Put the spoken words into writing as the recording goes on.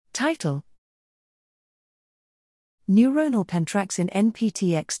Title: Neuronal pentraxin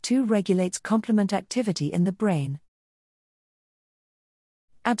Nptx2 regulates complement activity in the brain.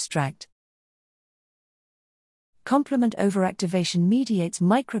 Abstract: Complement overactivation mediates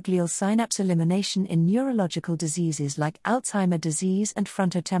microglial synapse elimination in neurological diseases like Alzheimer's disease and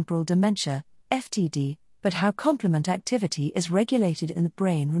frontotemporal dementia, FTD, but how complement activity is regulated in the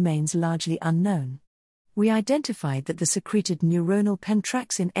brain remains largely unknown. We identified that the secreted neuronal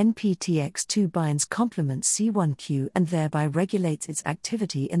pentraxin Nptx2 binds complement C1q and thereby regulates its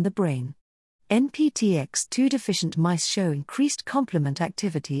activity in the brain. Nptx2 deficient mice show increased complement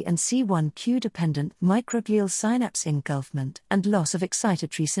activity and C1q dependent microglial synapse engulfment and loss of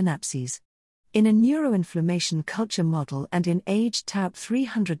excitatory synapses. In a neuroinflammation culture model and in aged tau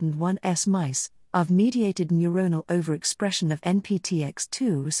 301S mice, AV-mediated neuronal overexpression of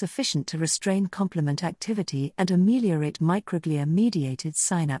Nptx2 was sufficient to restrain complement activity and ameliorate microglia-mediated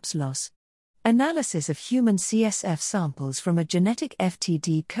synapse loss. Analysis of human CSF samples from a genetic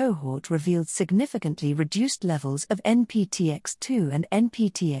FTD cohort revealed significantly reduced levels of Nptx2 and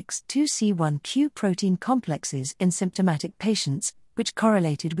Nptx2-C1q protein complexes in symptomatic patients, which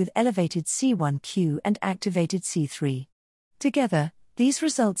correlated with elevated C1q and activated C3. Together, these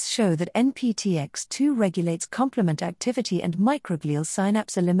results show that Nptx2 regulates complement activity and microglial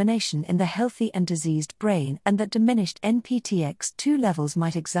synapse elimination in the healthy and diseased brain, and that diminished Nptx2 levels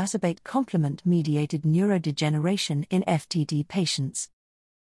might exacerbate complement-mediated neurodegeneration in FTD patients.